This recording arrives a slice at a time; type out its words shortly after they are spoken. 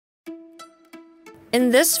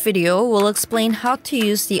In this video, we'll explain how to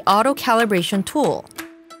use the auto calibration tool.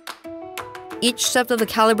 Each step of the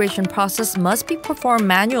calibration process must be performed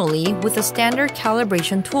manually with a standard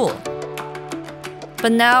calibration tool.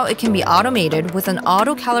 But now it can be automated with an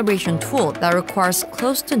auto calibration tool that requires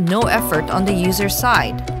close to no effort on the user's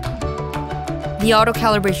side. The auto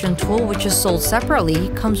calibration tool, which is sold separately,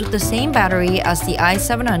 comes with the same battery as the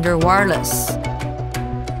i700 wireless.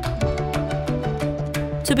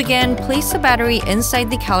 To begin, place the battery inside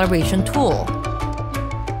the calibration tool.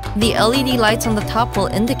 The LED lights on the top will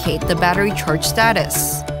indicate the battery charge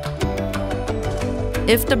status.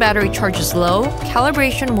 If the battery charge is low,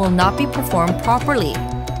 calibration will not be performed properly.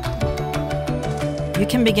 You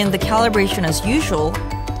can begin the calibration as usual,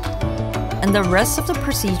 and the rest of the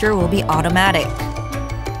procedure will be automatic.